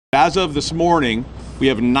As of this morning, we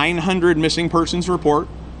have 900 missing persons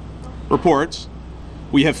reports.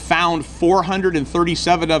 We have found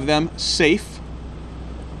 437 of them safe.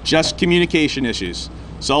 Just communication issues.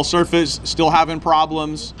 Cell service still having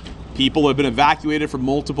problems. People have been evacuated from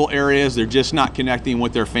multiple areas. They're just not connecting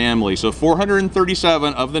with their family. So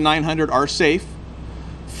 437 of the 900 are safe.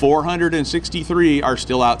 463 are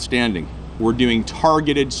still outstanding. We're doing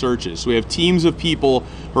targeted searches. So we have teams of people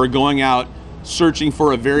who are going out searching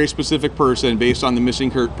for a very specific person based on the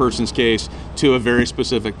missing person's case to a very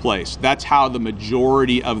specific place. That's how the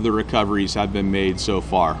majority of the recoveries have been made so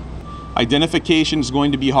far. Identification is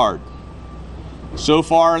going to be hard. So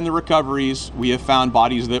far in the recoveries, we have found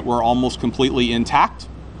bodies that were almost completely intact,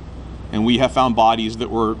 and we have found bodies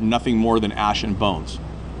that were nothing more than ash and bones.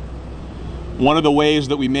 One of the ways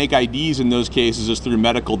that we make IDs in those cases is through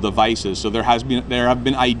medical devices. So there have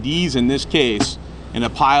been IDs in this case in a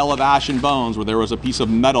pile of ash and bones where there was a piece of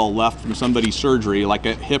metal left from somebody's surgery, like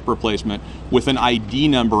a hip replacement, with an ID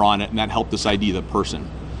number on it, and that helped us ID the person.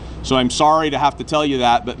 So I'm sorry to have to tell you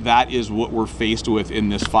that, but that is what we're faced with in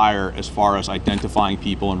this fire as far as identifying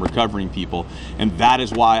people and recovering people. And that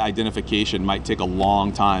is why identification might take a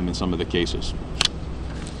long time in some of the cases.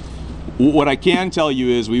 What I can tell you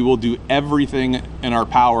is we will do everything in our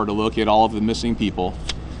power to locate all of the missing people.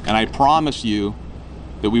 And I promise you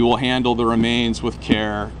that we will handle the remains with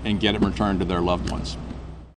care and get them returned to their loved ones.